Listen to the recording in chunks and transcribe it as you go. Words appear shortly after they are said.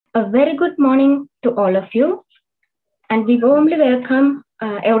A very good morning to all of you, and we warmly welcome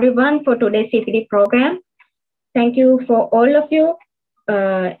everyone for today's CPD program. Thank you for all of you.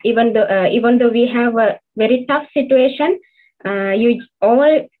 Even though we have a very tough situation, you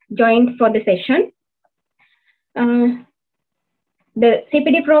all joined for the session. The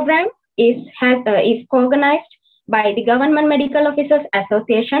CPD program is organized by the Government Medical Officers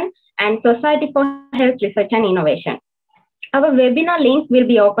Association and Society for Health Research and Innovation. Our webinar link will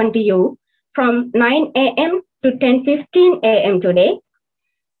be open to you from 9 a.m. to 10:15 a.m. today.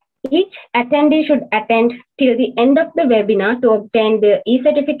 Each attendee should attend till the end of the webinar to obtain the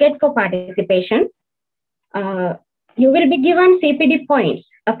e-certificate for participation. You will be given CPD points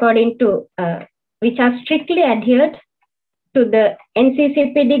according to which are strictly adhered to the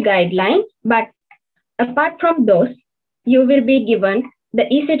NCCPD guidelines, but apart from those, you will be given the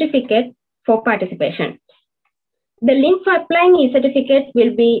e-certificate for participation. The link for applying e-certificate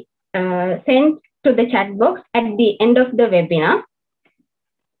will be sent to the chat box at the end of the webinar.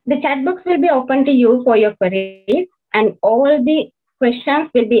 The chat box will be open to you for your queries, and all the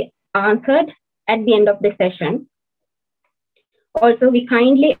questions will be answered at the end of the session. Also, we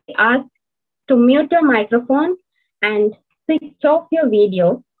kindly ask to mute your microphone and switch off your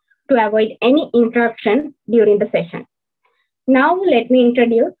video to avoid any interruption during the session. Now, let me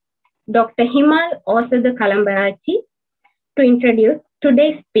introduce Dr. Himal Osada Kalambarachi to introduce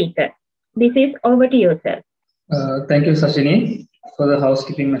today's speaker. This is over to you, sir. Thank you, Sashini, for the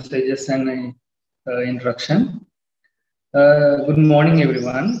housekeeping messages and introduction. Good morning,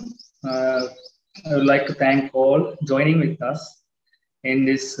 everyone. I would like to thank all joining with us in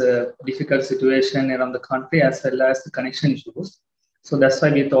this difficult situation around the country as well as the connection issues. So that's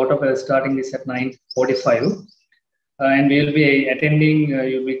why we thought of starting this at 9:45. And we will be attending,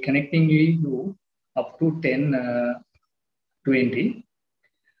 you'll be connecting you up to 10:20.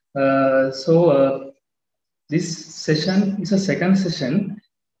 This session is a second session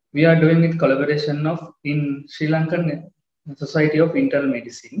we are doing with collaboration of in Sri Lankan Society of Internal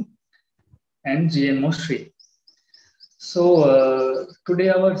Medicine and GMO Sri. So today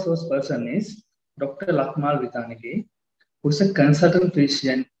our resource person is Dr. Lakmal Vithanage, who is a consultant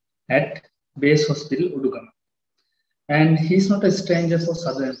physician at Base Hospital, Udugama. And he's not a stranger for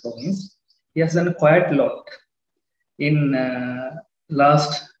Southern Province. He has done quite a lot in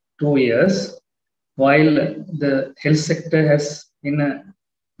last 2 years, while the health sector has in a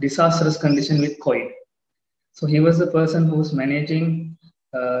disastrous condition with COVID. So he was the person who was managing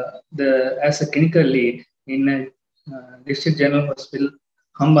as a clinical lead in a District General Hospital,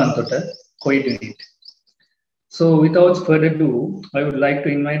 Hambantota, COVID unit. So without further ado, I would like to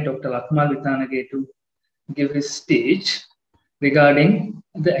invite Dr. Lakmal Vithanage to give his speech regarding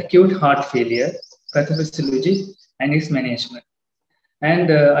the acute heart failure, pathophysiology, and its management.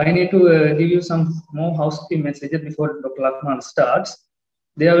 And I need to give you some more housekeeping messages before Dr. Lakmal starts.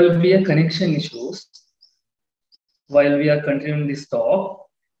 There will be a connection issues while we are continuing this talk,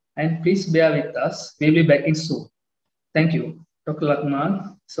 and please bear with us. We'll be back in soon. Thank you. Dr.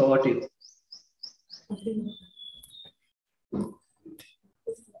 Lakmal, so over to you.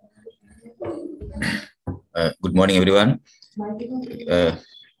 Good morning, everyone.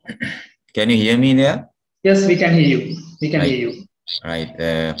 Can you hear me there? Yes, we can hear you. We can hear you. Right.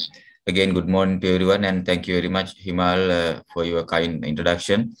 Again, good morning to everyone, and thank you very much, Himal, for your kind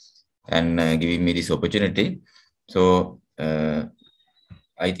introduction and giving me this opportunity. So,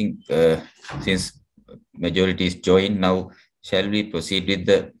 I think since majority is joined now, shall we proceed with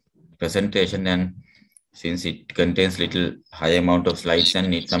the presentation? And since it contains little high amount of slides and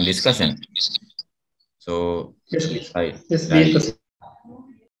need some discussion. So, yes, please.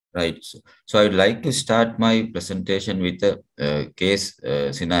 Right. So I would like to start my presentation with a case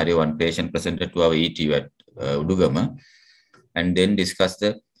scenario. One patient presented to our ETU at Udugama, and then discuss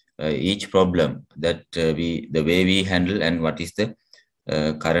the each problem that the way we handle and what is the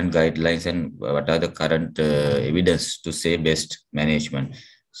current guidelines and what are the current evidence to say best management.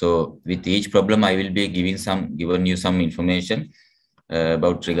 So with each problem, I will be giving you some information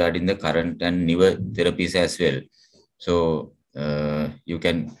about regarding the current and newer therapies as well. So you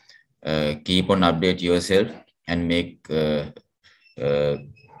can keep on update yourself and make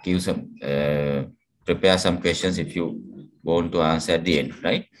prepare some questions if you want to answer at the end,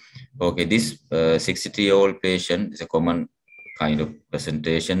 right? Okay, this 63-year-old patient is a common kind of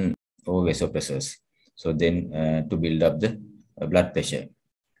presentation for vasopressors. So then to build up the blood pressure,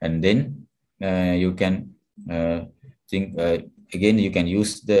 and then you can again you can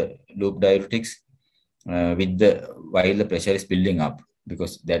use the loop diuretics while the pressure is building up,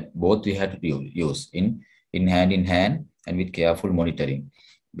 because that both we have to use in hand and with careful monitoring.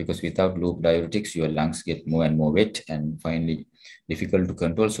 because without loop diuretics, your lungs get more and more wet and finally difficult to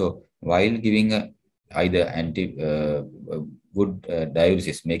control. So while giving either good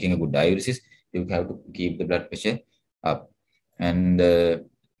diuresis, making a good diuresis, you have to keep the blood pressure up. And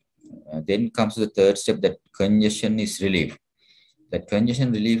then comes the third step, that congestion is relief. That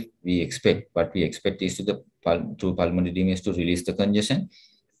congestion relief we expect, what we expect is through pulmonary edema is to release the congestion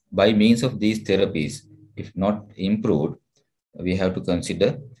by means of these therapies. If not improved, we have to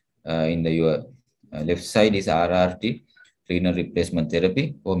consider your left side is RRT, renal replacement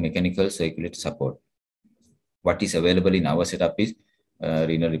therapy, or mechanical circulatory support. What is available in our setup is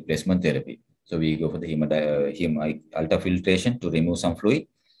renal replacement therapy. So we go for the ultrafiltration to remove some fluid,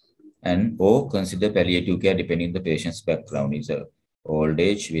 and or consider palliative care depending on the patient's background. Is a old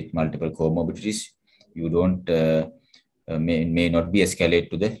age with multiple comorbidities. You don't may not be escalated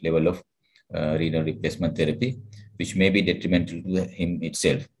to the level of renal replacement therapy, which may be detrimental to him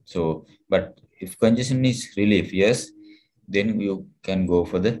itself. So, but if congestion is relief, yes, then you can go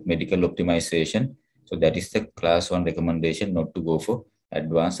for the medical optimization. So that is the class 1 recommendation, not to go for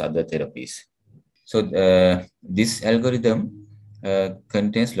advanced other therapies. So this algorithm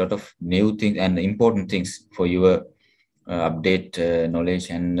contains a lot of new things and important things for your update knowledge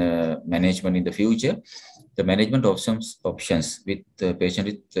and management in the future. The management options with the patient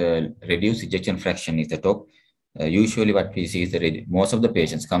with reduced ejection fraction is the top. Usually what we see is most of the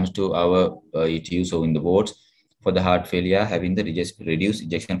patients comes to our ETU, so in the wards for the heart failure having the reduced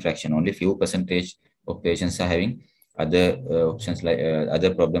ejection fraction. Only few percentage of patients are having other options like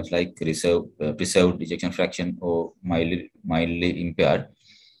other problems like preserved ejection fraction or mildly impaired.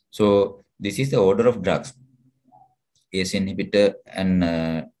 So this is the order of drugs. ACE inhibitor and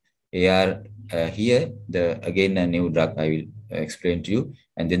AR here, again a new drug I will explain to you,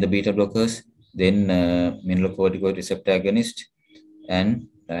 and then the beta blockers, then mineralocorticoid receptor agonist and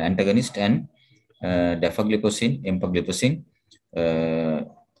antagonist, and dapagliflozin, empagliflozin,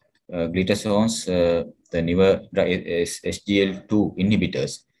 glitazones, the newer SGL2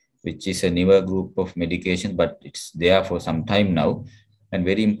 inhibitors, which is a newer group of medication, but it's there for some time now and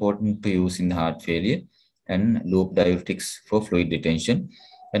very important to use in heart failure, and loop diuretics for fluid retention,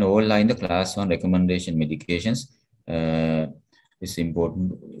 and all are in the class 1 recommendation medications. It's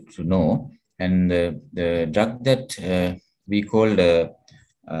important to know. And the drug that we call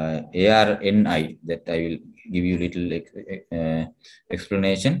ARNI, that I will give you a little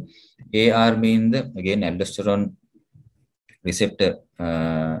explanation. AR means again aldosterone receptor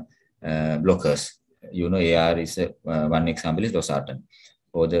blockers. You know, AR is one example is losartan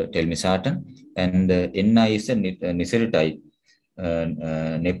or the telmisartan, and NI is a nicertide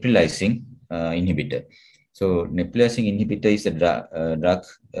neprilyzing inhibitor. So neprilyzing inhibitor is a drug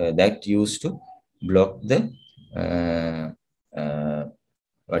that used to block the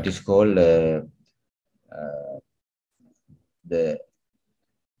what is called the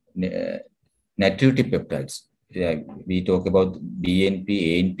natriuretic peptides. We talk about BNP,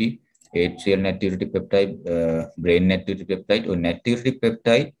 ANP, atrial natriuretic peptide, brain natriuretic peptide, or natriuretic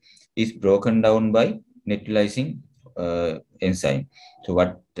peptide is broken down by neprilyzing enzyme. So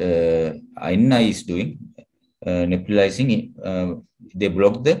what INI is doing, neprilyzing, they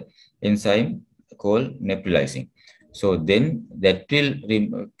block the enzyme called neprilyzing. So then that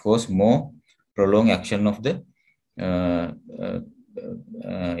will cause more prolonged action of the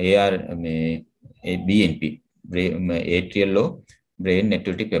BNP, atrial or brain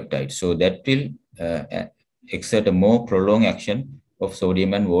natriuretic peptide. So that will exert a more prolonged action of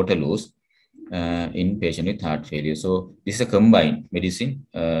sodium and water loss in patient with heart failure. So this is a combined medicine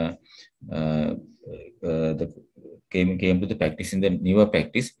came to the practice in the newer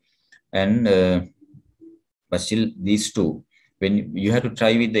practice, and but still these two, when you have to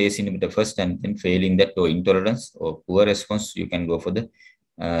try with the ACE inhibitor first, and then failing that or intolerance or poor response, you can go for the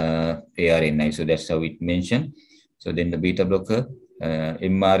ARNI. So that's how it mentioned. So then the beta blocker,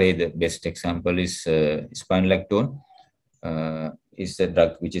 MRA, the best example is spironolactone, is the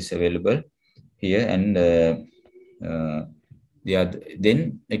drug which is available here, and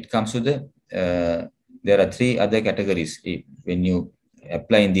then it comes to the there are 3 other categories when you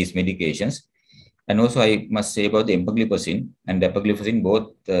apply in these medications. And also I must say about the empagliflozin and dapagliflozin,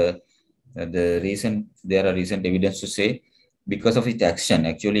 both there are recent evidence to say because of its action,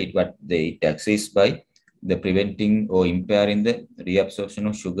 actually it acts is by the preventing or impairing the reabsorption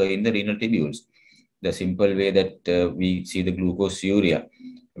of sugar in the renal tubules. The simple way that we see the glucose urea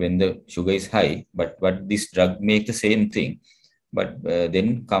when the sugar is high, but this drug makes the same thing, but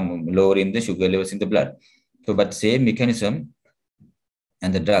then come lowering the sugar levels in the blood. So, but same mechanism,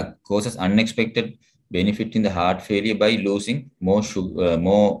 and the drug causes unexpected benefit in the heart failure by losing more sugar,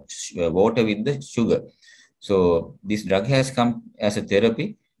 water with the sugar. So this drug has come as a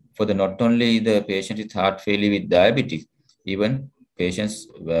therapy for the not only the patient with heart failure with diabetes, even patients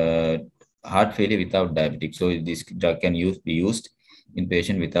heart failure without diabetic. So this drug can be used in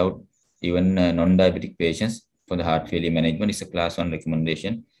patient without even non-diabetic patients for the heart failure management. Is a class 1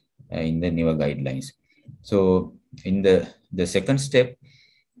 recommendation in the newer guidelines. So in the second step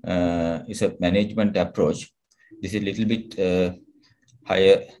is a management approach. This is a little bit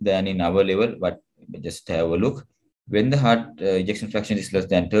higher than in our level, but just have a look. When the heart ejection fraction is less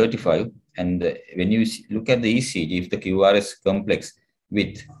than 35, and when you look at the ECG, if the QRS complex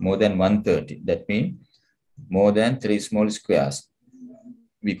with more than 130, that means more than 3 small squares.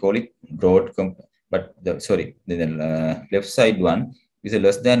 We call it broad, but the left side one is a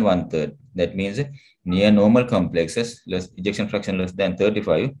less than 1/3. That means near normal complexes, ejection fraction less than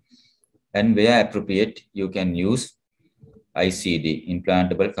 35, and where appropriate, you can use ICD,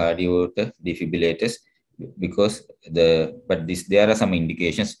 implantable cardioverter defibrillators, because there are some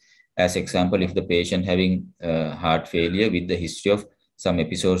indications. As example, if the patient having heart failure with the history of some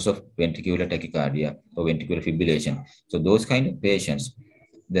episodes of ventricular tachycardia or ventricular fibrillation, so those kind of patients,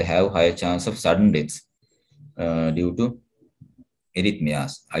 they have higher chance of sudden deaths due to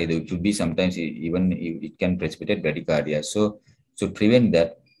arrhythmias. Either it could be sometimes even it can precipitate bradycardia. So to prevent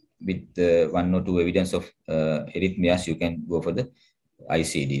that, with 1 or 2 evidence of arrhythmias, you can go for the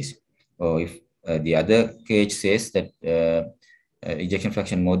ICDs. Or if the other case says that ejection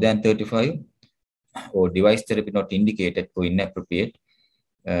fraction more than 35 or device therapy not indicated or inappropriate,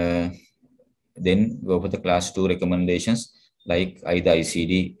 then go for the class 2 recommendations, like either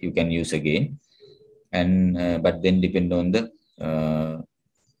ICD you can use again, and but then depend on the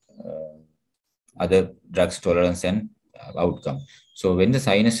other drugs tolerance and outcome. So when the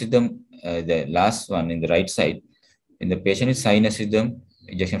sinus rhythm, the last one in the right side, in the patient with sinus rhythm,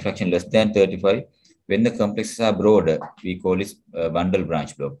 ejection fraction less than 35, when the complexes are broader, we call it bundle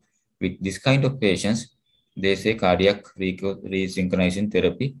branch block. With this kind of patients, they say cardiac resynchronizing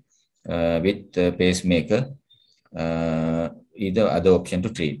therapy with pacemaker, either other option to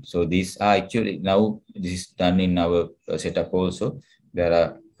treat. So these are actually, now this is done in our setup also. There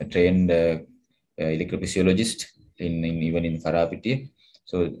are trained electrophysiologists even in Karapiti.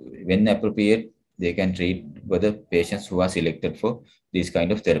 So when appropriate, they can treat for the patients who are selected for these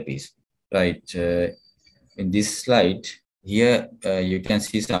kind of therapies. Right. In this slide here, you can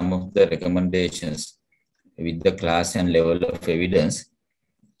see some of the recommendations with the class and level of evidence.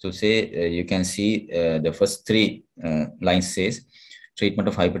 So say you can see the first 3 lines says treatment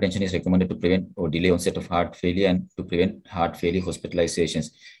of hypertension is recommended to prevent or delay onset of heart failure and to prevent heart failure hospitalizations.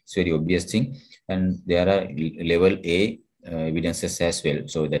 It's very obvious thing. And there are level A evidences as well.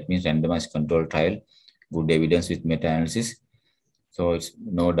 So that means randomized control trial, good evidence with meta-analysis. So it's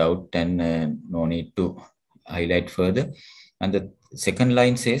no doubt, and no need to highlight further. And the second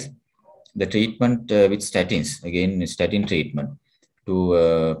line says the treatment with statins, again statin treatment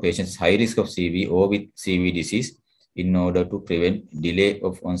to patients high risk of CV or with CV disease, in order to prevent delay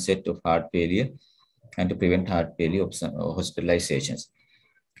of onset of heart failure and to prevent heart failure hospitalizations.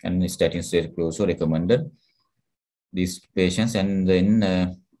 And statins are also recommended these patients. And then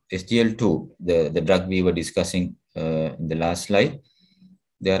SGL2, the drug we were discussing in the last slide,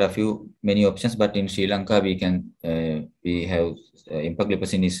 there are many options, but in Sri Lanka we have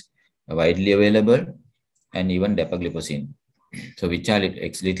empagliflozin is widely available, and even dapagliflozin. So which are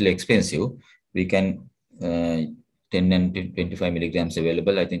little expensive. We can 10 and 25 milligrams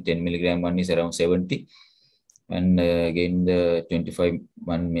available. I think 10 milligram one is around 70, and again the 25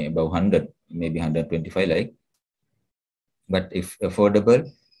 one may about 100, maybe 125 like. But if affordable,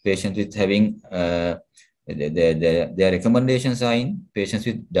 patients with having their recommendations are in patients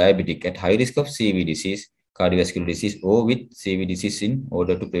with diabetic at high risk of CV disease, cardiovascular disease, or with CV disease, in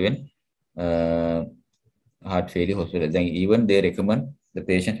order to prevent heart failure hospital. Then even they recommend the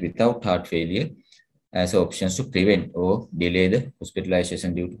patients without heart failure as options to prevent or delay the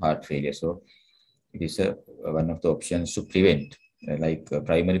hospitalization due to heart failure. So it is one of the options to prevent, like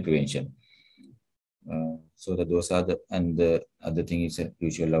primary prevention. So that those are the other thing is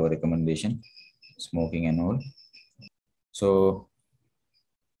usual our recommendation, smoking and all. So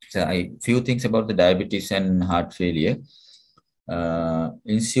few things about the diabetes and heart failure.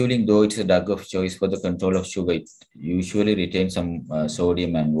 Insulin, though it's a drug of choice for the control of sugar, it usually retains some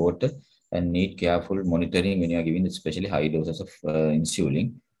sodium and water, and need careful monitoring when you are giving especially high doses of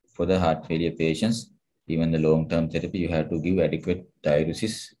insulin. For the heart failure patients, even the long-term therapy, you have to give adequate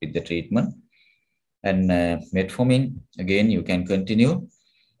diuresis with the treatment. And metformin, again, you can continue,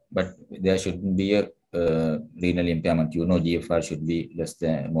 but there shouldn't be a renal impairment, you know, GFR should be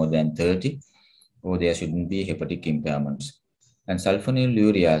more than 30, or there shouldn't be hepatic impairments. And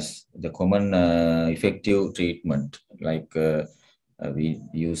sulfonylureas, the common effective treatment, like we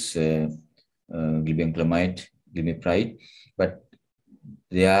use glibenclamide, glimepiride, but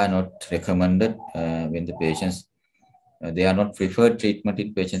they are not recommended when the patients, they are not preferred treatment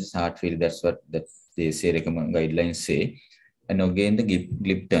in patients' heart failure. That's what they say, recommend guidelines say. And again, the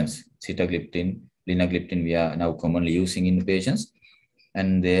gliptins, sitagliptin, linagliptin, we are now commonly using in patients,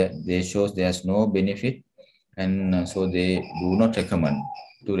 and they shows there's no benefit, and so they do not recommend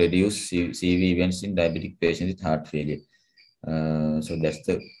to reduce CV events in diabetic patients with heart failure. So that's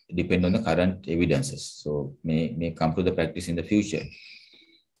the depend on the current evidences. So may come to the practice in the future.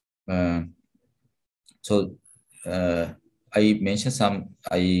 I mentioned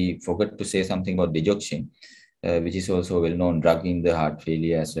I forgot to say something about digoxin, which is also a well-known drug in the heart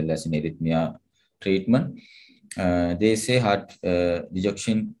failure as well as in arrhythmia treatment. They say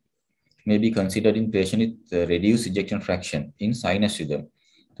digoxin may be considered in patients with reduced ejection fraction in sinus rhythm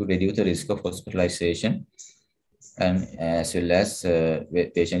to reduce the risk of hospitalization, and as well as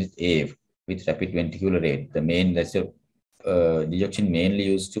patients with AF with rapid ventricular rate. That's a digoxin mainly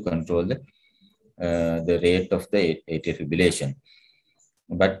used to control the rate of the atrial fibrillation.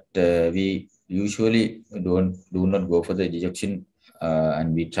 But we usually do not go for the digoxin,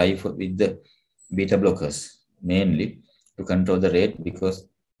 and we try with the beta blockers mainly to control the rate, because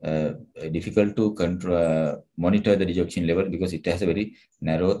difficult to control monitor the digoxin level because it has a very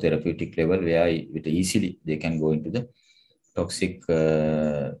narrow therapeutic level where easily they can go into the toxic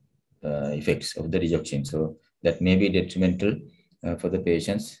effects of the digoxin. So that may be detrimental for the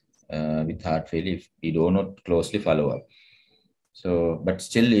patients with heart failure if we do not closely follow up. So, but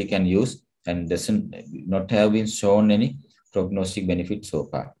still you can use, and doesn't not have been shown any prognostic benefit so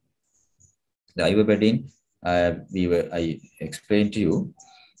far. The ivabradine, I explained to you,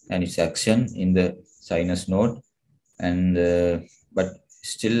 and its action in the sinus node, and but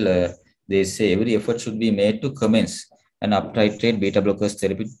still they say every effort should be made to commence and up-titrate beta blockers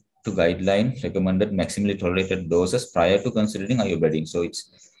therapy to guideline recommended maximally tolerated doses prior to considering ivabradine. So it's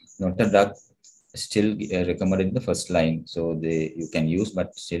not a drug still recommended in the first line. So you can use,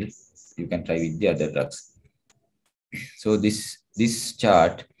 but still you can try with the other drugs. So this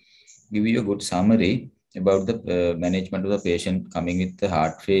chart give you a good summary about the management of the patient coming with the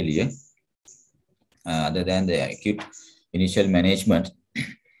heart failure. Other than the acute initial management,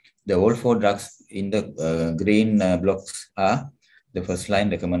 the all 4 drugs in the green blocks are the first line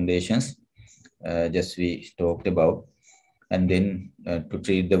recommendations, just we talked about. And then to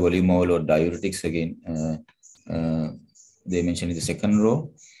treat the volumole or diuretics again, they mentioned in the second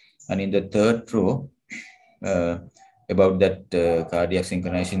row. And in the third row, about that cardiac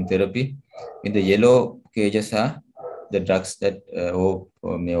synchronization therapy, in the yellow cages are the drugs that or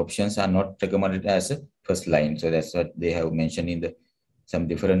options are not recommended as a first line. So that's what they have mentioned in some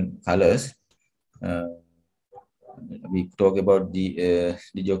different colors. We talk about the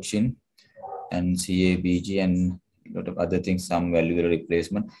digoxin and CABG and a lot of other things, some valvular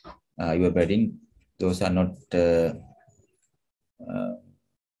replacement, ivabradine. Those are not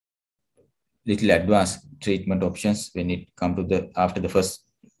little advanced treatment options when it comes to after the first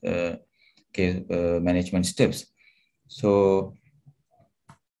case management steps. So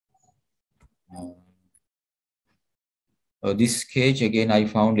this case again I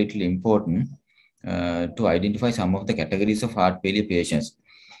found little important to identify some of the categories of heart failure patients.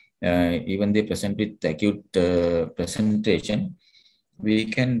 Even they present with acute presentation, we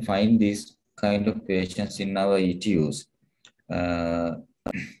can find these kind of patients in our ETUs.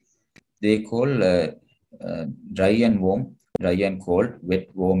 They call dry and warm, dry and cold, wet,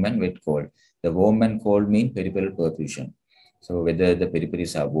 warm, and wet, cold. The warm and cold mean peripheral perfusion. So whether the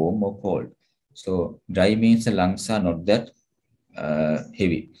peripheries are warm or cold. So dry means the lungs are not that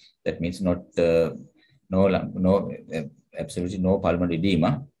heavy. That means not absolutely no pulmonary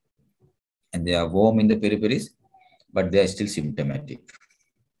edema, and they are warm in the peripheries, but they are still symptomatic.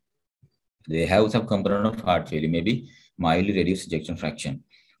 They have some component of heart failure, maybe mildly reduced ejection fraction,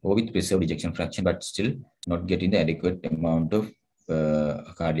 or with preserved ejection fraction, but still not getting the adequate amount of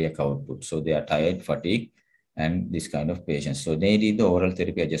cardiac output. So they are tired, fatigued, and this kind of patients. So they need the oral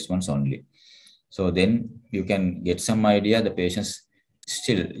therapy adjustments only. So then you can get some idea the patients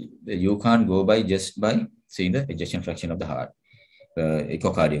still, you can't go by just by seeing the ejection fraction of the heart,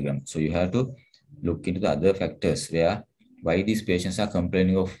 echocardiogram. So you have to look into the other factors why these patients are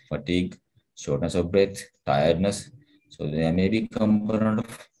complaining of fatigue, shortness of breath, tiredness. So there may be component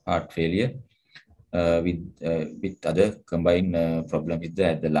of heart failure with other combined problem with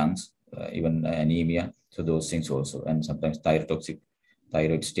the lungs even anemia. So those things also, and sometimes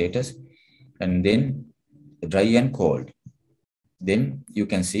thyroid status. And then dry and cold. Then you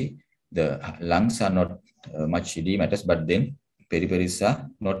can see the lungs are not much edematous, but then peripheries are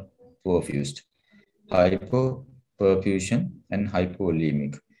not perfused. Hypoperfusion and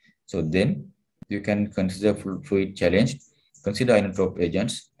hypovolemic. So then you can consider fluid challenge, consider inotrope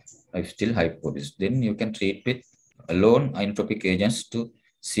agents if still hypoperfused. Then you can treat with alone inotropic agents to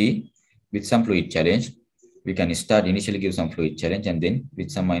see with some fluid challenge. We can start initially give some fluid challenge and then with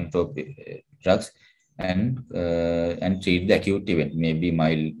some inotropic drugs and treat the acute event, maybe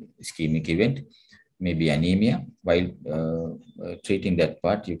mild ischemic event, maybe anemia. While treating that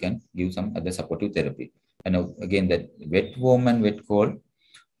part, you can give some other supportive therapy. And again, that wet, warm, and wet, cold.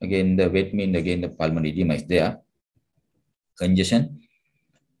 Again, the wet mean again the pulmonary edema is there. Congestion,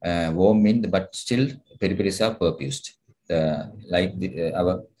 warm mean, but still peripheries are perfused. Like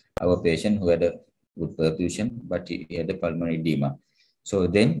our patient who had a good perfusion, but he had a pulmonary edema. So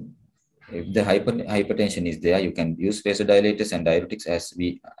then, if the hypertension is there, you can use vasodilators and diuretics as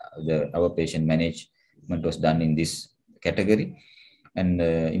our patient management was done in this category. And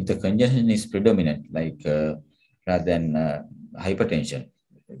if the congestion is predominant, like rather than hypertension,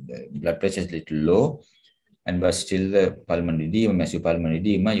 the blood pressure is a little low, but still the pulmonary edema, massive pulmonary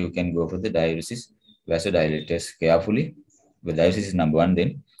edema, you can go for the diuresis, vasodilators carefully. The diuresis is number one.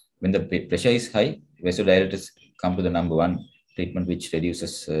 Then, when the pressure is high, vasodilators come to the number one treatment, which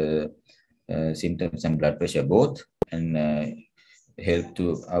reduces symptoms and blood pressure both, and help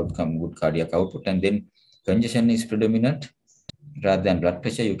to outcome good cardiac output. And then congestion is predominant rather than blood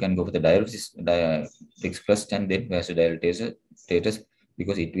pressure, you can go for the diuretics first and then vasodilators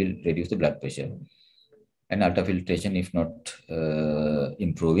because it will reduce the blood pressure. And ultrafiltration if not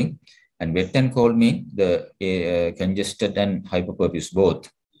improving. And wet and cold mean the congested and hypoperfused both.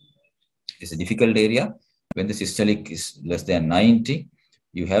 It's a difficult area. When the systolic is less than 90,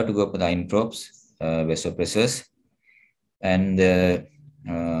 you have to go for the inotropes, vasopressors, and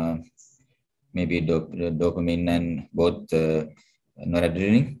maybe dopamine and both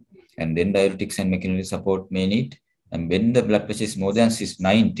noradrenaline, and then diuretics and mechanistic support may need. And when the blood pressure is more than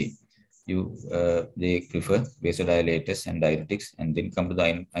 90, they prefer vasodilators and diuretics, and then come to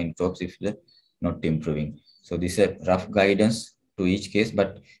the inotropes if they're not improving. So this is a rough guidance to each case,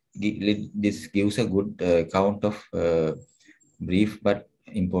 but this gives a good account of brief but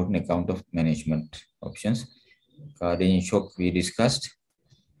important account of management options. Cardiac shock we discussed,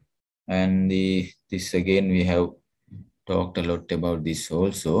 and this again we have talked a lot about this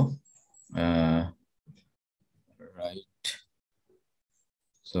also. Right.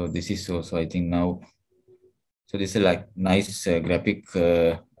 So this is also, I think now, so this is like nice graphic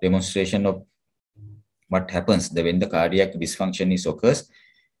demonstration of what happens when the cardiac dysfunction occurs.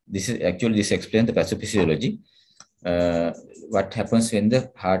 This explains the pathophysiology. What happens when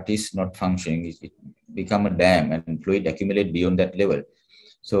the heart is not functioning? It becomes a dam and fluid accumulate beyond that level.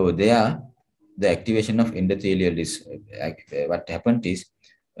 So there, the activation of endothelial is what happened is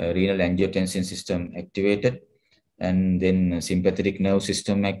renal angiotensin system activated, and then sympathetic nerve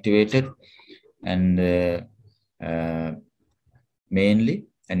system activated, and mainly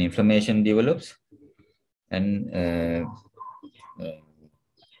an inflammation develops, and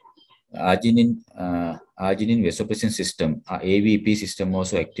arginine vasopressin system, AVP system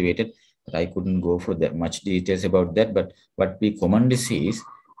also activated. But I couldn't go for that much details about that. But what we commonly see is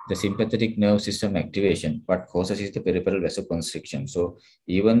the sympathetic nerve system activation. What causes is the peripheral vasoconstriction. So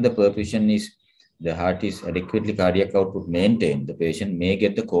even the perfusion is, the heart is adequately cardiac output maintained, the patient may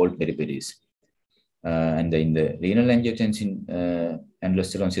get the cold peripheries. And in the renal angiotensin and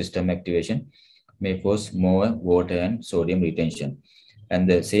aldosterone system activation may cause more water and sodium retention. And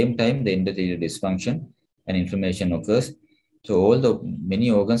at the same time, the endothelial dysfunction and inflammation occurs. So all the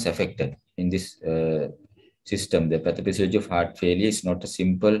many organs affected in this system. The pathophysiology of heart failure is not a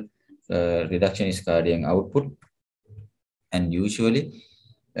simple reduction in cardiac output. And usually,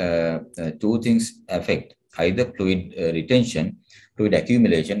 two things affect: either fluid retention, fluid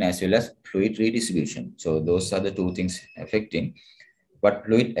accumulation, as well as fluid redistribution. So those are the two things affecting. But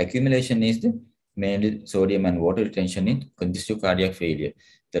fluid accumulation is the mainly sodium and water retention in congestive cardiac failure.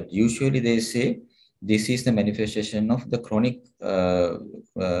 That usually they say this is the manifestation of the chronic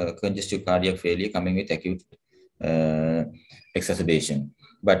congestive cardiac failure coming with acute exacerbation.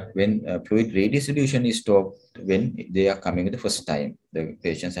 But when fluid redistribution is stopped when they are coming the first time, the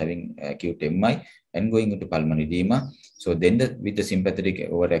patients having acute MI and going into pulmonary edema. So then with the sympathetic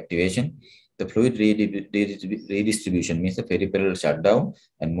overactivation, the fluid redistribution means the peripheral shutdown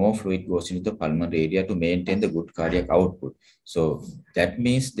and more fluid goes into the pulmonary area to maintain the good cardiac output. So that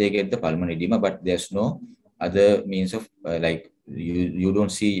means they get the pulmonary edema, but there's no other means of like you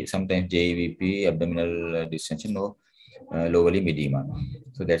don't see sometimes JVP, abdominal distension, or lower limb edema.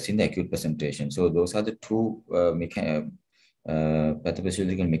 So that's in the acute presentation. So those are the two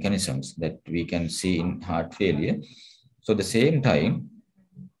pathophysiological mechanisms that we can see in heart failure. So at the same time,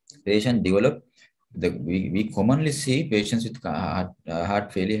 patient develop we commonly see patients with heart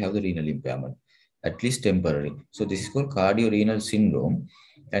failure have the renal impairment, at least temporary. So this is called cardiorenal syndrome,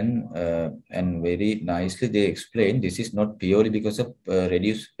 and very nicely they explain this is not purely because of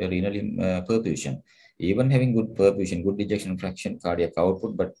reduced renal perfusion. Even having good perfusion, good ejection fraction, cardiac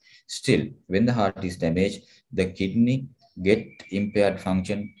output, but still, when the heart is damaged, the kidney get impaired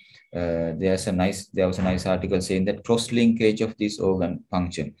function. There was a nice article saying that cross-linkage of this organ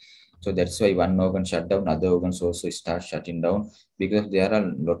function. So that's why one organ shut down, other organs also start shutting down, because there are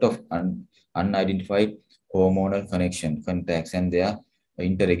a lot of unidentified hormonal contacts, and there are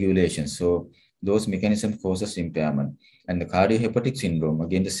interregulations. So those mechanisms causes impairment. And the cardiohepatic syndrome,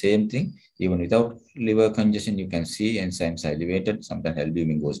 again, the same thing. Even without liver congestion, you can see enzymes elevated, sometimes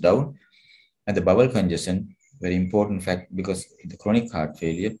albumin goes down. And the bowel congestion, very important fact, because the chronic heart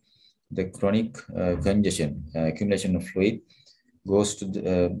failure, the chronic congestion, accumulation of fluid, goes to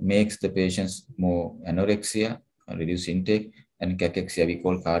makes the patients more anorexia, reduce intake, and cachexia. We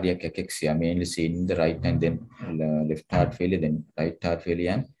call cardiac cachexia, mainly seen in the right and then left heart failure, then right heart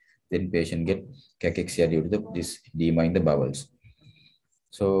failure, and then patient get cachexia due to this edema in the bowels.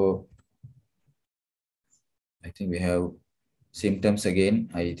 So I think we have symptoms again.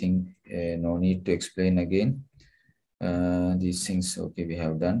 I think no need to explain again these things. Okay, we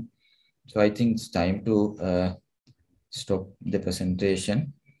have done. So I think it's time to stop the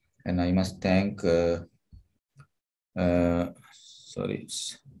presentation, and I must thank sorry,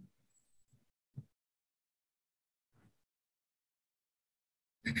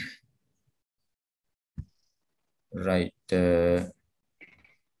 right,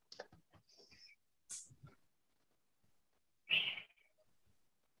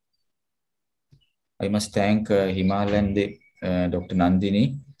 I must thank Himal and Dr.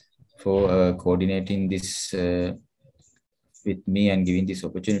 Nandini for coordinating this with me and giving this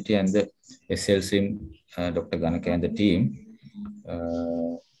opportunity, and the SLSIM, Dr. Ganaka and the team,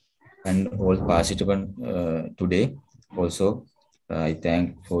 and all participants today. Also, I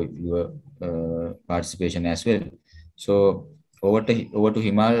thank for your participation as well. So over to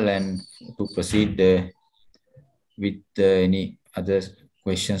Himal and to proceed with any other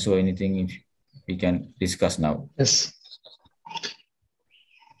questions or anything if we can discuss now. Yes.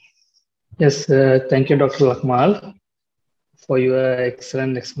 Yes, thank you, Dr. Lakmal, for your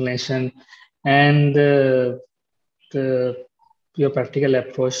excellent explanation and your practical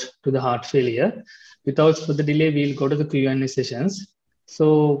approach to the heart failure. Without further delay, we'll go to the Q&A sessions.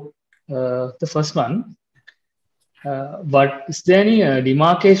 So the first one, but is there any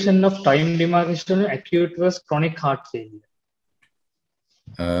demarcation of time demarcation acute versus chronic heart failure?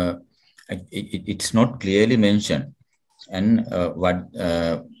 It's not clearly mentioned, and what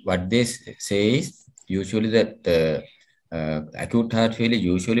they say is usually that acute heart failure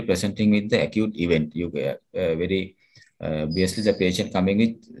usually presenting with the acute event. You very obviously the patient coming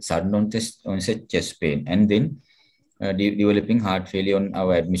with sudden onset chest pain, and then developing heart failure on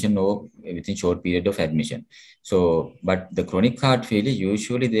our admission or within short period of admission. So, but the chronic heart failure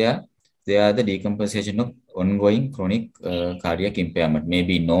usually they are the decompensation of ongoing chronic cardiac impairment,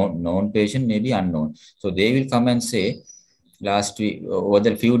 maybe known patient, maybe unknown. So they will come and say last week over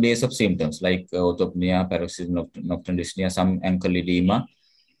the few days of symptoms like orthopnea, paroxysmal nocturnal dyspnea, some ankle edema,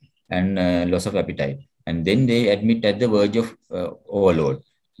 and loss of appetite, and then they admit at the verge of overload.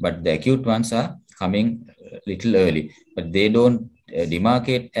 But the acute ones are coming little early, but they don't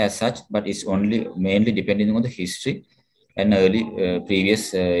demarcate as such, but it's only mainly depending on the history and early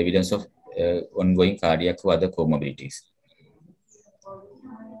previous evidence of ongoing cardiac or other comorbidities.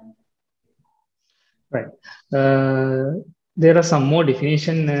 Right. There are some more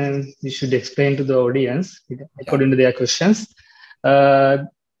definition we should explain to the audience according to their questions.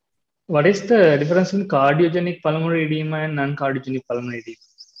 What is the difference in cardiogenic pulmonary edema and non-cardiogenic pulmonary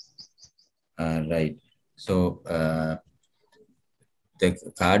edema? Right. So the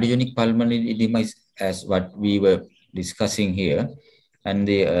cardiogenic pulmonary edema is as what we were discussing here, and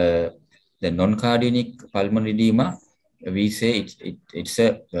the non-cardiogenic pulmonary edema, we say it's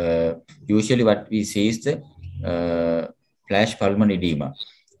a usually what we say is the flash pulmonary edema,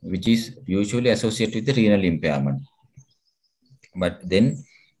 which is usually associated with the renal impairment. But then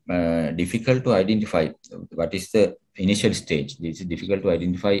difficult to identify what is the initial stage. It's difficult to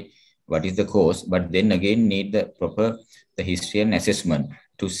identify what is the cause, but then again need the proper history and assessment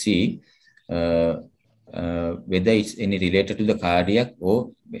to see whether it's any related to the cardiac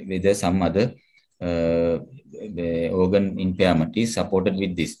or whether some other the organ impairment is supported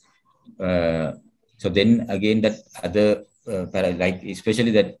with this. So then again that other like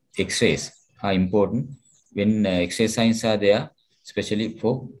especially that X-rays are important when X-ray signs are there, especially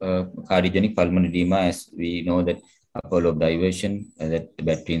for cardiogenic pulmonary edema, as we know that upper lobe diversion, that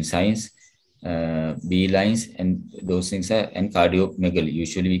Batrian signs, B lines, and those things are, and cardiomegaly.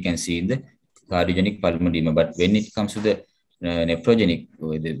 Usually we can see in the cardiogenic pulmonary edema, but when it comes to the nephrogenic,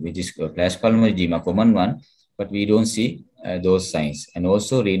 which is flash pulmonary edema, common one, but we don't see those signs. And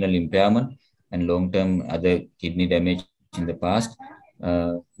also renal impairment and long-term other kidney damage in the past,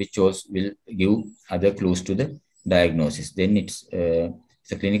 which also will give other clues to the diagnosis. Then it's a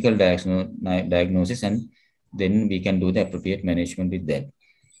clinical diagnosis, and then we can do the appropriate management with that.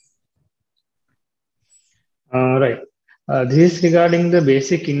 Right. This is regarding the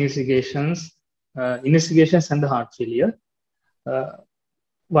basic investigations and the heart failure.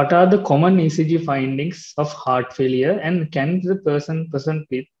 What are the common ECG findings of heart failure, and can the person present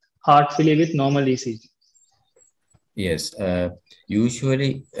with heart failure with normal ECG? Yes,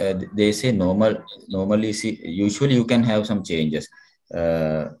 usually they say normal ECG. Usually you can have some changes,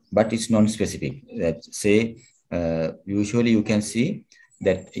 but it's non-specific. That say usually you can see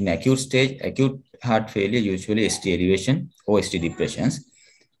that in acute stage, acute heart failure, usually ST elevation or ST depressions.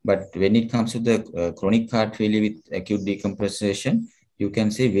 But when it comes to the chronic heart failure with acute decompensation, you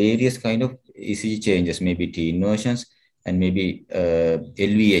can see various kind of ECG changes, maybe T inversions and maybe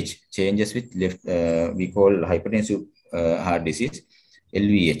LVH changes with left, we call hypertensive heart disease,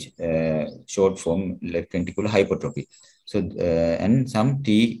 LVH, short form left ventricular hypertrophy. So, and some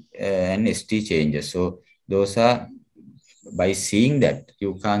T and ST changes. So those are, by seeing that,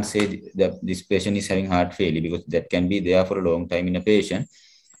 you can't say that this patient is having heart failure, because that can be there for a long time in a patient.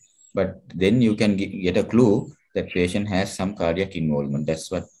 But then you can get a clue that patient has some cardiac involvement. That's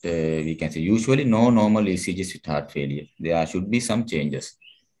what we can say. Usually no normal ECGs with heart failure. There should be some changes.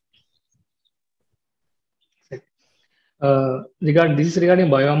 Regarding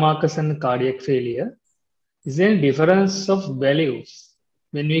biomarkers and cardiac failure, is there any difference of values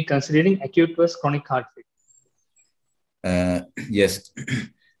when we considering acute versus chronic heart failure? Yes.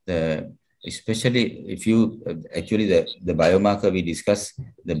 Especially if you actually the biomarker we discussed,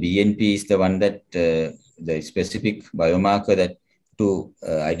 the BNP is the one that the specific biomarker that to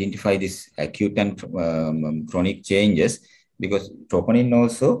identify this acute and chronic changes, because troponin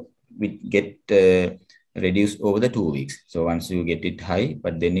also will get reduced over the 2 weeks. So once you get it high,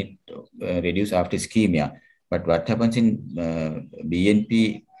 but then it reduces after ischemia. But what happens in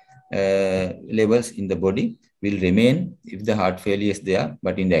BNP levels in the body will remain if the heart failure is there,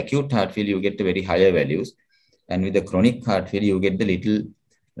 but in the acute heart failure, you get the very higher values. And with the chronic heart failure, you get the little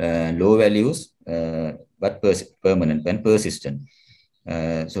low values, but permanent and persistent.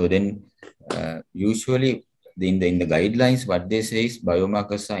 So then usually in the guidelines, what they say is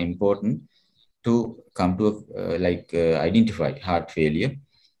biomarkers are important to come to identify heart failure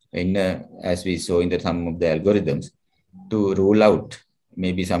in as we saw in some of the algorithms, to rule out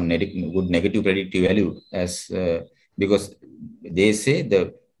maybe some good negative predictive value, as because they say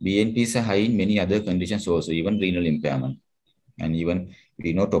the BNPs are high in many other conditions also, even renal impairment. And even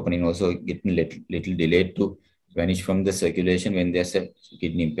we know troponin also getting little delayed to vanish from the circulation when there's a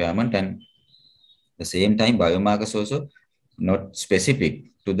kidney impairment. And at the same time, biomarkers also not specific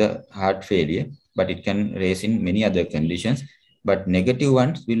to the heart failure, but it can raise in many other conditions. But negative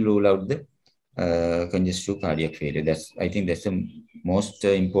ones will rule out the congestive cardiac failure. I think that's the most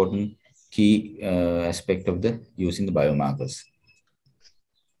important key aspect of the using the biomarkers.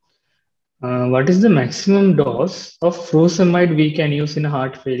 What is the maximum dose of furosemide we can use in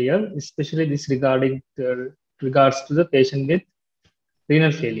heart failure, especially this regards to the patient with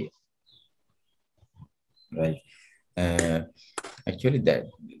renal failure? Right. Actually,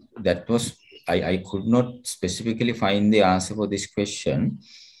 that was I could not specifically find the answer for this question.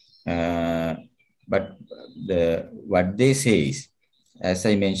 But what they say is, as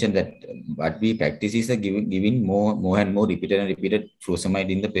I mentioned, that what we practice is giving more and more repeated furosemide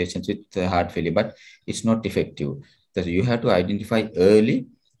in the patients with heart failure, but it's not effective. So you have to identify early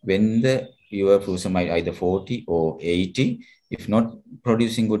when your furosemide either 40 or 80, if not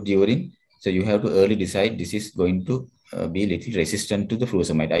producing good urine. So you have to early decide this is going to be little resistant to the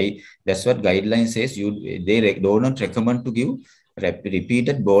furosemide. That's what guidelines says. They do not recommend to give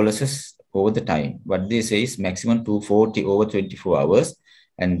repeated boluses over the time. What they say is maximum 240 over 24 hours,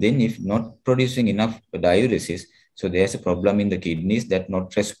 And then if not producing enough diuresis, so there's a problem in the kidneys that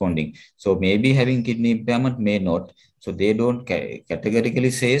not responding. So maybe having kidney impairment, may not. So they don't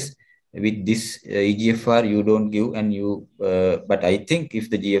categorically says with this EGFR you don't give, and you. But I think if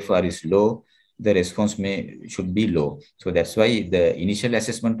the GFR is low, the response should be low. So that's why the initial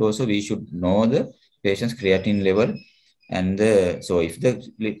assessment also we should know the patient's creatinine level, and so if the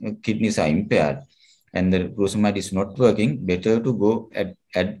kidneys are impaired and the furosemide is not working, better to go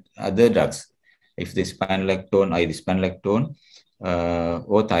add other drugs. If the spironolactone, either spironolactone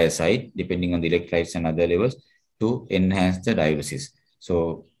or thiazide, depending on the electrolytes and other levels, to enhance the diuresis.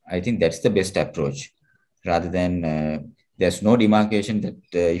 So I think that's the best approach, rather than there's no demarcation that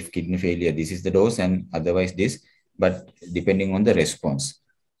if kidney failure, this is the dose, and otherwise this, but depending on the response.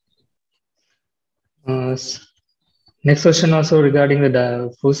 Next question also regarding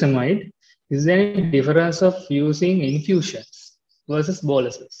the furosemide. Is there any difference of using infusions versus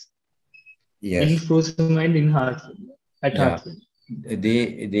boluses? Yes. In furosemide in heart failure, heart failure.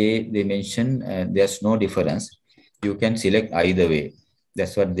 They mention there's no difference. You can select either way.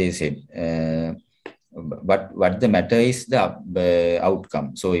 That's what they said. But what the matter is the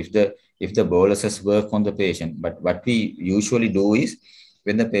outcome. So if the boluses work on the patient, but what we usually do is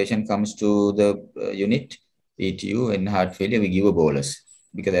when the patient comes to the unit, ETU and heart failure, we give a bolus,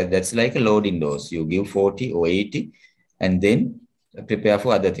 because that's like a loading dose. You give 40 or 80 and then prepare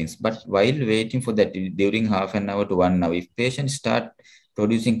for other things. But while waiting for that, during half an hour to 1 hour, if patients start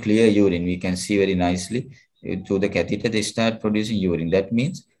producing clear urine, we can see very nicely through the catheter, they start producing urine. That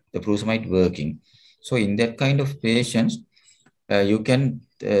means the furosemide working. So in that kind of patients, you can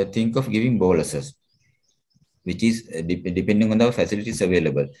think of giving boluses, which is depending on the facilities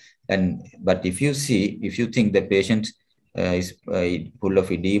available. But if you think the patient is full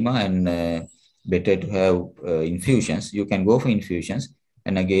of edema and better to have infusions, you can go for infusions.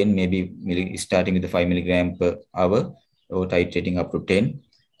 And again, maybe starting with the 5 milligram per hour or titrating up to 10.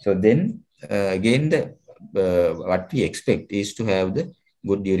 So then again, what we expect is to have the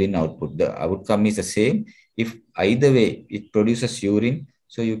good urine output. The outcome is the same. If either way it produces urine,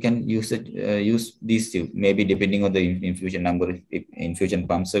 so you can use these two, maybe depending on the infusion number, if infusion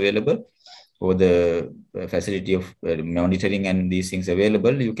pumps available, or the facility of monitoring and these things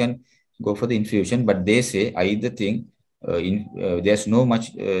available, you can go for the infusion. But they say either thing, there's no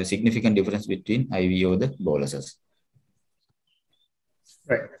much significant difference between IV or the boluses.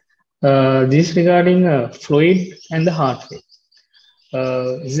 Right. This regarding fluid and the heart failure.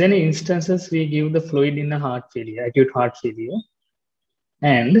 Is there any instances we give the fluid in the heart failure, acute heart failure?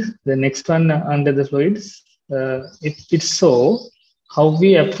 And the next one under the fluids, if it's so, how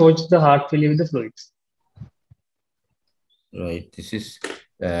we approach the heart failure with the fluids? Right. This is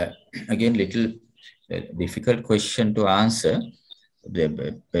again little difficult question to answer.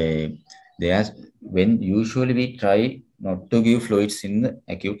 When usually we try not to give fluids in the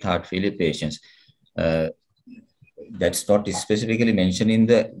acute heart failure patients. That's not specifically mentioned in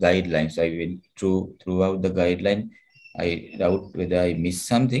the guidelines. I went throughout the guideline. I doubt whether I missed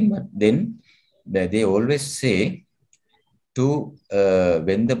something, but then they always say to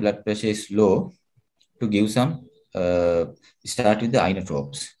when the blood pressure is low, to give some start with the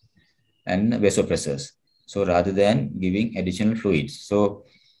inotropes and vasopressors. So rather than giving additional fluids. So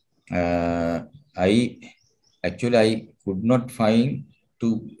I could not find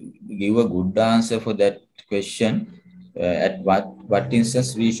to give a good answer for that question. At what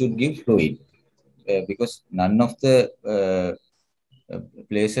instance we should give fluid, because none of the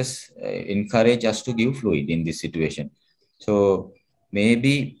places encourage us to give fluid in this situation. So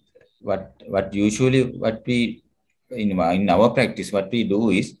maybe what we in our practice, what we do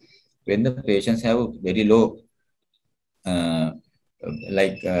is when the patients have very low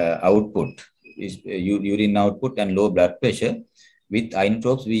output, is urine output and low blood pressure, with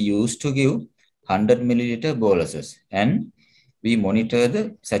inotropes we used to give 100 milliliter boluses and we monitor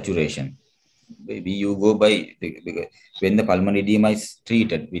the saturation. You go by when the pulmonary edema is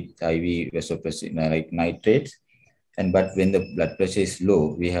treated with IV vasopressin, like nitrates, but when the blood pressure is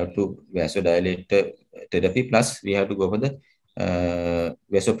low, we have to vasodilator therapy, plus we have to go for the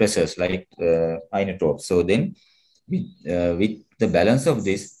vasopressors like inotropes. So then with the balance of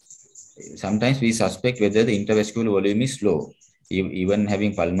this, sometimes we suspect whether the intravascular volume is low. Even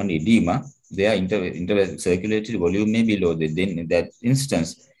having pulmonary edema, their circulatory volume may be low. Then in that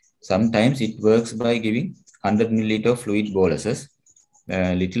instance, sometimes it works by giving 100 milliliter fluid boluses,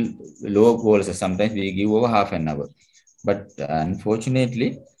 little low boluses. Sometimes we give over half an hour. But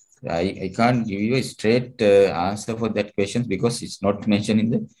unfortunately, I can't give you a straight answer for that question because it's not mentioned in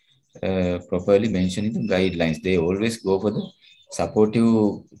the properly mentioned in the guidelines. They always go for the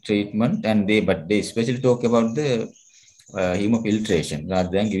supportive treatment, and but they especially talk about the hemofiltration rather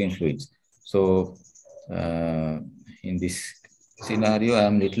than giving fluids. So in this scenario, I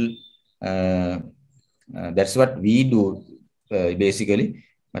am little. That's what we do basically,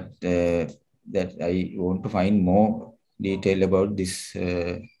 but that I want to find more detail about this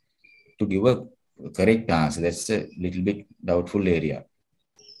to give a correct answer. That's a little bit doubtful area.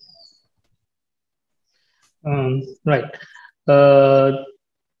 Right.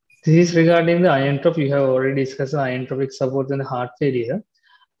 This is regarding the inotrope. You have already discussed the inotropic support in the heart failure.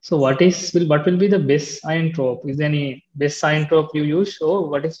 So what will be the best inotrope? Is there any best inotrope you use, or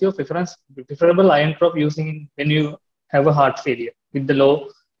what is your preferable inotrope using when you have a heart failure with the low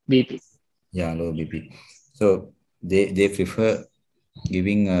BP? Yeah, low BP. So they prefer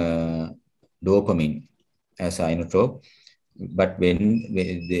giving dopamine as inotrope, but when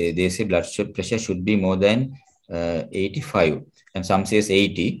they say blood pressure should be more than 85, and some says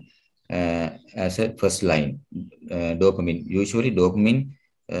 80 as a first line. Dopamine. Usually dopamine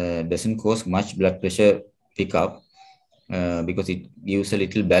doesn't cause much blood pressure pickup because it gives a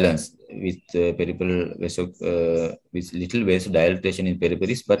little balance with peripheral with little vasodilatation in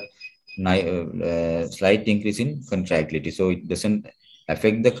peripheries, but slight increase in contractility. So it doesn't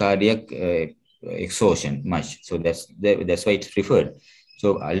affect the cardiac exhaustion much. So that's why it's preferred.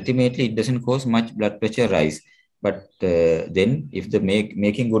 So ultimately, it doesn't cause much blood pressure rise. But then, if the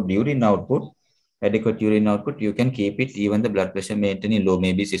making good urine output, adequate urine output, you can keep it even the blood pressure maintaining low,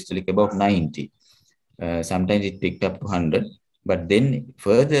 maybe systolic about 90. Sometimes it picked up to 100. But then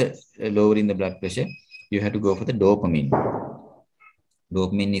further lowering the blood pressure, you have to go for the dopamine.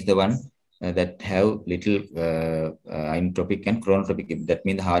 Dopamine is the one that have little inotropic and chronotropic. That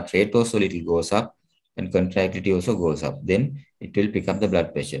means the heart rate also little goes up and contractility also goes up. Then it will pick up the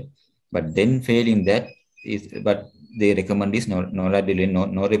blood pressure. But then failing that but they recommend is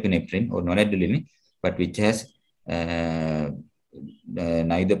noradrenaline, norepinephrine or noradrenaline, but which has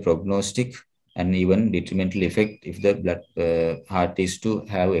neither prognostic and even detrimental effect if the blood heart is to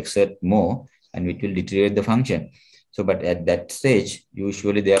have exert more, and it will deteriorate the function. So, but at that stage,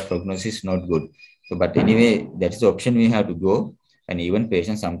 usually their prognosis is not good. So, but anyway, that is the option we have to go, and even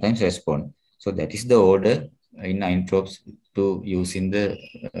patients sometimes respond. So that is the order in inotropes to use in the,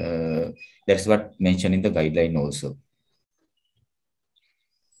 that's what mentioned in the guideline also.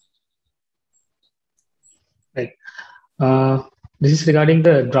 Right. This is regarding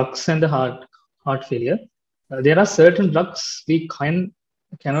the drugs and the heart failure. There are certain drugs we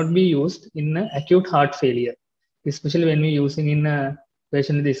cannot be used in acute heart failure, especially when we're using in a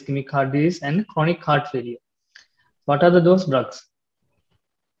patient with ischemic heart disease and chronic heart failure. What are those drugs?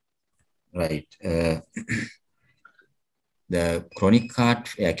 Right. The chronic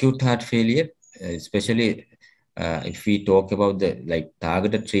acute heart failure, especially if we talk about the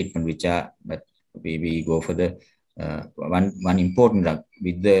targeted treatment, which are, but we go for the one important drug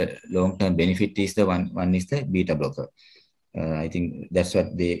with the long-term benefit is the one is the beta blocker. I think that's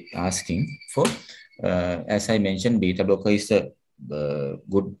what they asking for. As I mentioned, beta blocker is a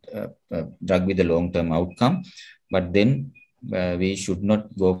good drug with a long-term outcome, but then we should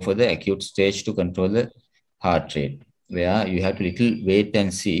not go for the acute stage to control the heart rate, where you have to little wait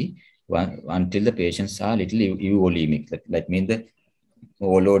and see until the patients are little euvolemic. That means the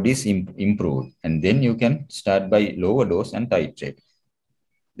overload is improved, and then you can start by lower dose and titrate.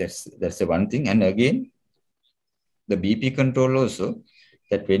 That's the one thing. And again, the BP control also,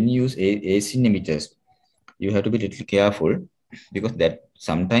 that when you use AC inhibitors, you have to be little careful, because that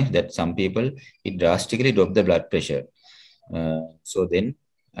sometimes that some people it drastically drop the blood pressure. So then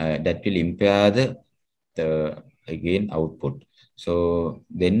that will impair the again output. So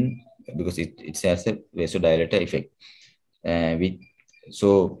then because it has a vasodilator effect.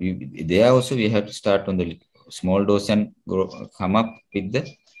 There also we have to start on the small dose and come up with the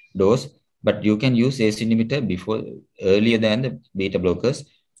dose. But you can use ACE inhibitor earlier than the beta blockers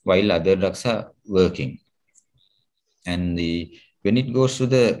while other drugs are working. And when it goes to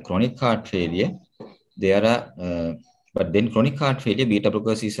the chronic heart failure, there are, but then chronic heart failure, beta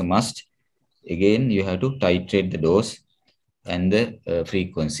blockers is a must. Again, you have to titrate the dose and the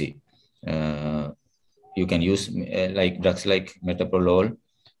frequency. You can use drugs like metoprolol,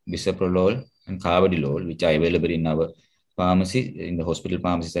 bisoprolol, and carvedilol, which are available in our pharmacy, in the hospital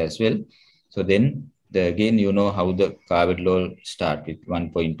pharmacies as well. So then, again, you know how the carvedilol start with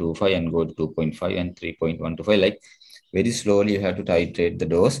 1.25 and go to 2.5 and 3.125. Like very slowly, you have to titrate the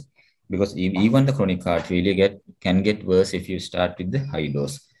dose, because even the chronic heart failure can get worse if you start with the high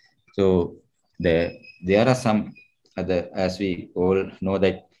dose. So there are some other, as we all know,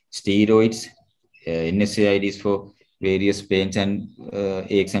 that steroids, NSAIDs for various pains and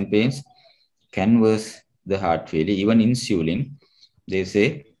aches and pains can worsen the heart failure. Even insulin, they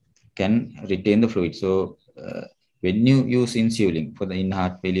say, can retain the fluid. So when you use insulin for the in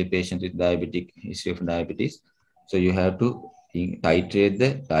heart failure patients with diabetic history of diabetes, so you have to titrate the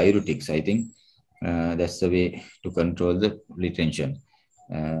diuretics. I think that's the way to control the retention.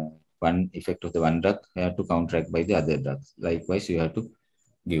 One effect of the one drug have to counteract by the other drugs. Likewise, you have to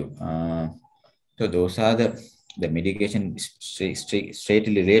give. So those are the medication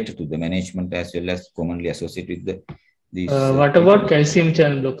straightly related to the management as well as commonly associated with these. What about calcium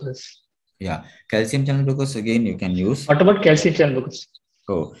channel blockers? Yeah, calcium channel blockers again you can use. What about calcium channel blockers?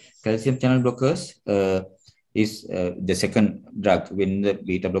 Oh, calcium channel blockers is the second drug. When the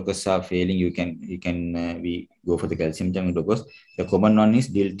beta blockers are failing, we go for the calcium channel blockers. The common one is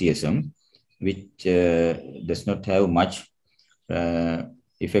diltiazem, which does not have much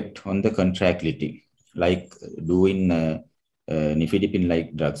effect on the contractility, like doing nifedipine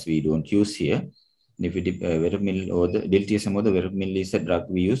like drugs we don't use here. Verapamil or the diltiazem or the verapamil is a drug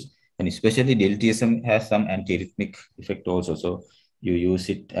we use, and especially diltiazem has some antiarrhythmic effect also. So you use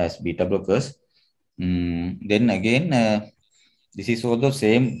it as beta blockers. Then again, this is also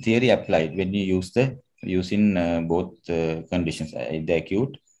same theory applied when you use in both conditions, either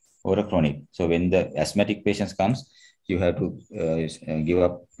acute or a chronic. So when the asthmatic patients comes, you have to give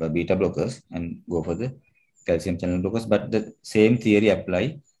up beta blockers and go for the calcium channel blockers. But the same theory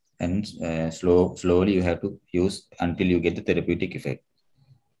apply, and slowly you have to use until you get the therapeutic effect.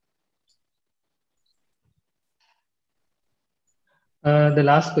 The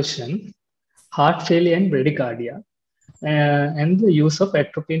last question: heart failure and bradycardia, and the use of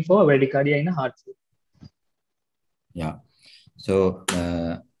atropine for bradycardia in a heart failure. Yeah. So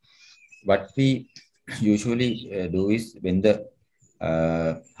what we usually do is when the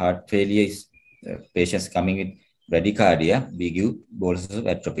heart failure is patients coming with bradycardia, we give boluses of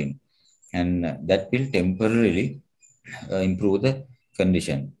atropine, and that will temporarily improve the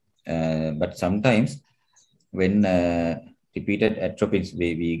condition. But sometimes when repeated atropines,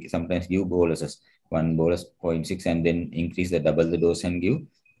 we sometimes give boluses, one bolus 0.6 and then increase the double the dose and give.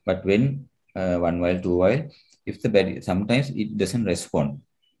 But when 1 vial, 2 vial, if the body, sometimes it doesn't respond.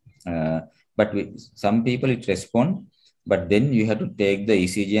 But with some people it respond, but then you have to take the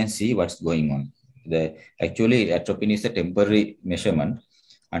ECG and see what's going on. Actually atropine is a temporary measurement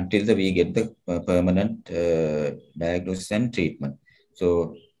until we get the permanent diagnosis and treatment.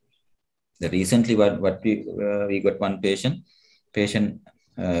 So recently what we got one patient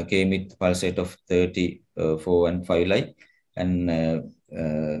came with pulse rate of 34 and 5 like, and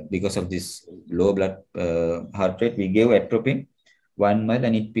because of this low blood heart rate, we gave atropine 1 ml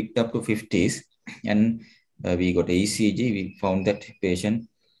and it picked up to 50s, and we got a ECG. We found that patient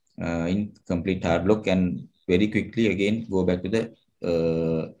in complete heart block, and very quickly again go back to the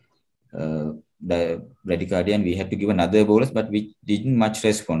bradycardia, and we had to give another bolus, but we didn't much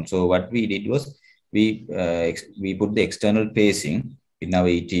respond. So what we did was we put the external pacing in our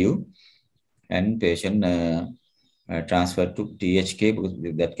ETU, and patient transferred to THK because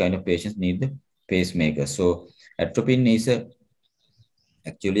that kind of patients need the pacemaker. So atropine is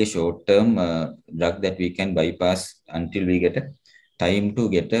actually a short-term drug that we can bypass until we get a time to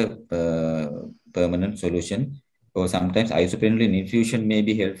get a permanent solution. Or sometimes isoprenoline infusion may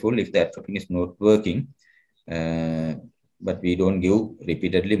be helpful if the atropine is not working, but we don't give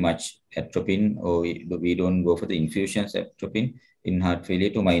repeatedly much atropine, or we don't go for the infusions atropine in heart failure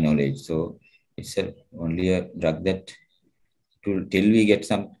to my knowledge. So it's only a drug that till we get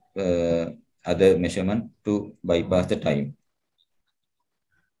some other measurement to bypass the time.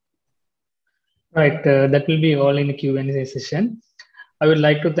 Right, that will be all in the Q&A session. I would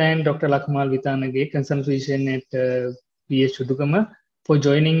like to thank Dr. Lakmal Vithanage, consultant physician at PH Udugama, for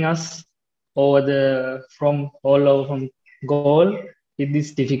joining us from all over from Galle with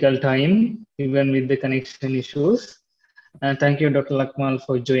this difficult time, even with the connection issues. And thank you, Dr. Lakmal,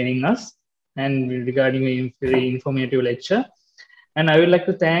 for joining us and regarding a very informative lecture. And I would like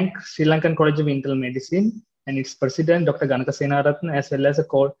to thank Sri Lankan College of Internal Medicine and its president, Dr. Ganaka Senaratne, as well as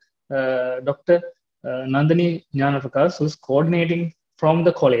Dr. Nandini Jnanaprakash, who's coordinating from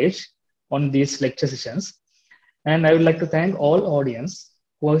the college on these lecture sessions. And I would like to thank all audience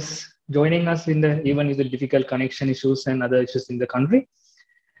who was joining us even with the difficult connection issues and other issues in the country.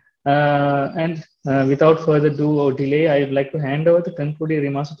 Without further ado or delay, I would like to hand over the concluding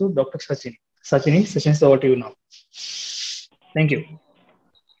remarks to Dr. Sachini. Sachini, session is over to you now. Thank you.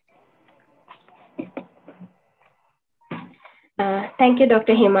 Thank you,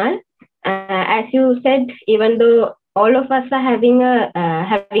 Dr. Himal. As you said, even though all of us are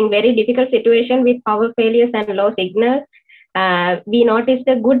having very difficult situation with power failures and low signals. We noticed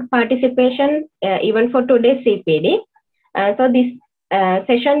a good participation even for today's CPD. So this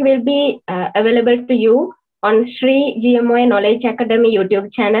session will be available to you on Sri GMOA Knowledge Academy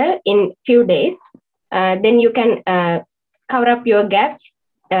YouTube channel in few days. Then you can cover up your gaps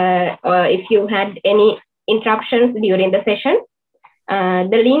or if you had any interruptions during the session.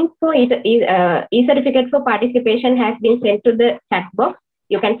 The link for e-certificate for participation has been sent to the chat box.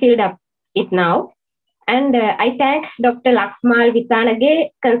 You can fill it now. And I thank Dr. Lakmal Vithanage,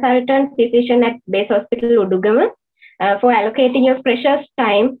 consultant physician at Base Hospital Udugama, for allocating your precious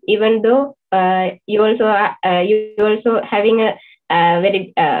time, even though you also having a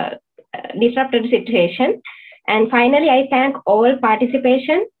very disrupted situation. And finally, I thank all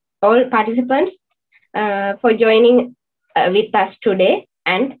participants for joining with us today,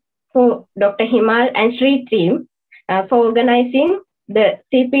 and for Dr. Himal and Sri team for organizing the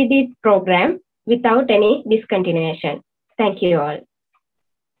CPD program without any discontinuation. Thank you all.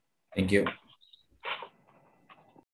 Thank you.